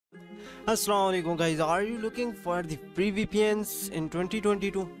Assalamualaikum guys, are you looking for the free VPNs in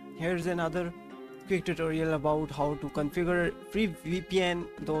 2022? Here's another quick tutorial about how to configure free VPN.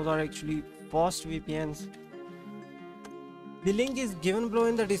 Those are actually fast VPNs. The link is given below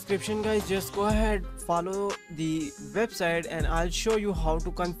in the description guys. Just go ahead, follow the website and I'll show you how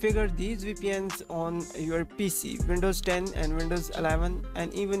to configure these VPNs on your PC, Windows 10 and Windows 11,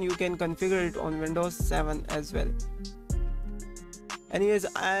 and even you can configure it on Windows 7 as well. Anyways,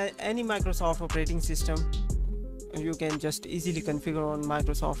 any Microsoft operating system you can just easily configure on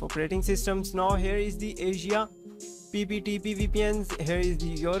Microsoft operating systems. Now here is the Asia PPTP VPNs, here is the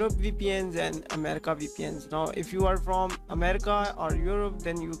Europe VPNs and America VPNs. Now if you are from America or Europe,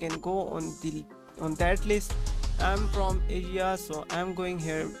 then you can go on that list. I'm from Asia, so I'm going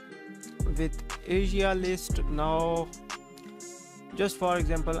here with Asia list. Now just for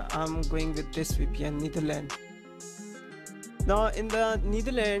example, I'm going with this VPN, Netherlands. Now in the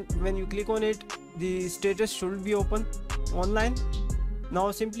Netherlands, when you click on it, the status should be open online. Now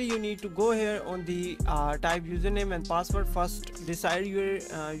simply you need to go here on the type username and password. First decide your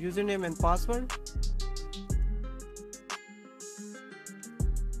username and password.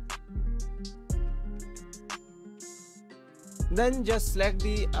 Then just select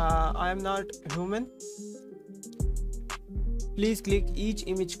the I am not human. Please click each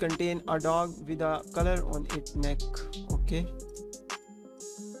image contain a dog with a color on its neck. Okay.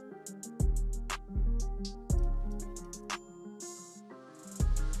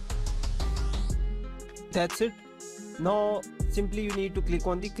 That's it. Now simply you need to click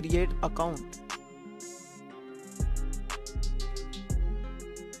on the create account.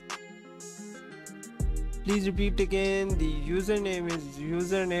 Please repeat again. The username is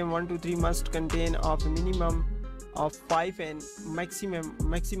username123 must contain of minimum of 5 and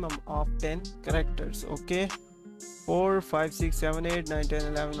maximum of 10 characters. Okay, 4 5 6 7 8 9 10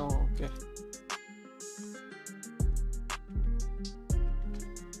 11. Oh, okay.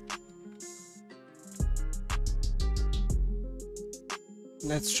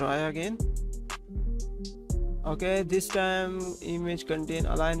 Let's try again. Okay, this time image contain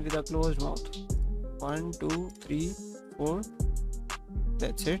aligned with a closed mouth. 1 2 3 4.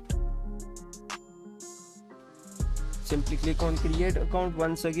 That's it. Simply click on create account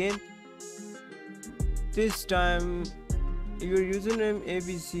once again. This time your username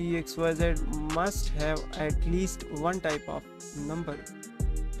abcxyz must have at least one type of number.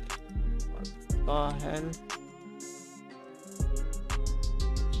 What the hell?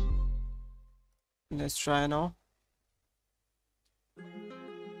 Let's try now.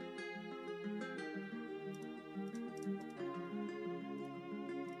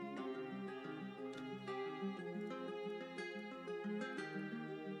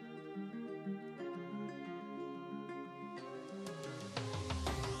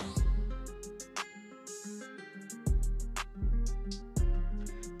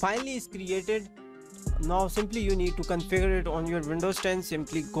 Finally is created. Now simply you need to configure it on your Windows 10.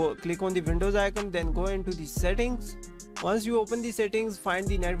 Simply click on the Windows icon, then go into the settings. Once you open the settings, find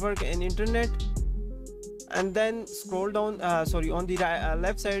the network and internet, and then scroll down. On the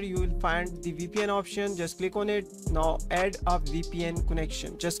left side you will find the VPN option. Just click on it. Now add a VPN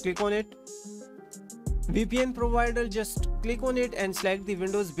connection. Just click on it. VPN provider, just click on it and select the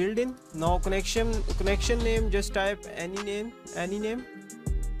Windows built-in. Now connection name, just type any name,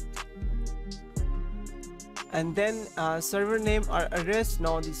 and then server name or address.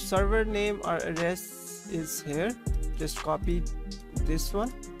 Now the server name or address is here. Just copy this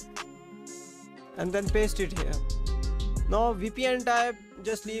one and then paste it here. Now VPN type,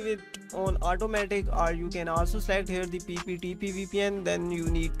 just leave it on automatic, or you can also select here the PPTP VPN. Then you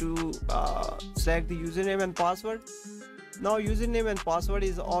need to select the username and password. Now username and password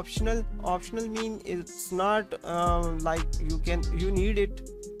is optional. Optional mean it's not like you need it.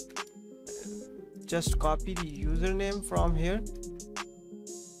 Just copy the username from here,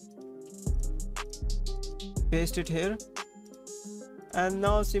 paste it here, and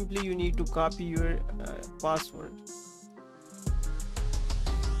now simply you need to copy your password.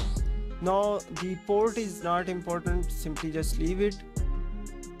 Now the port is not important, simply just leave it,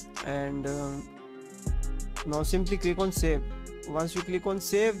 and now simply click on save. Once you click on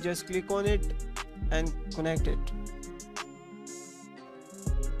save, just click on it and connect it.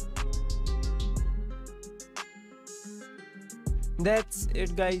 That's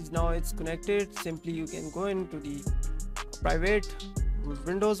it guys. Now it's connected. Simply you can go into the private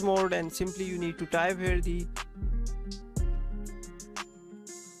Windows mode and simply you need to type here the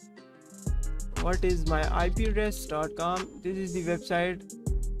what is my ipaddress.com. This is the website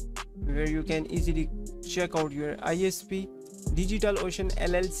where you can easily check out your ISP DigitalOcean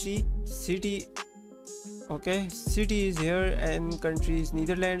LLC city. Okay, city is here and country is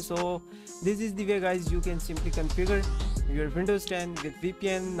Netherlands. So this is the way guys you can simply configure your Windows 10 with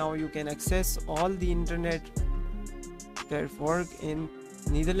VPN. Now you can access all the internet that work in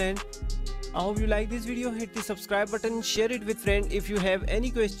Netherlands. I hope you like this video. Hit the subscribe button, share it with friends. If you have any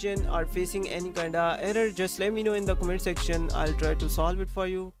question or facing any kind of error, just let me know in the comment section. I'll try to solve it for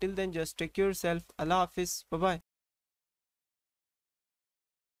you. Till then, just take care yourself. Allah Hafiz. Bye bye.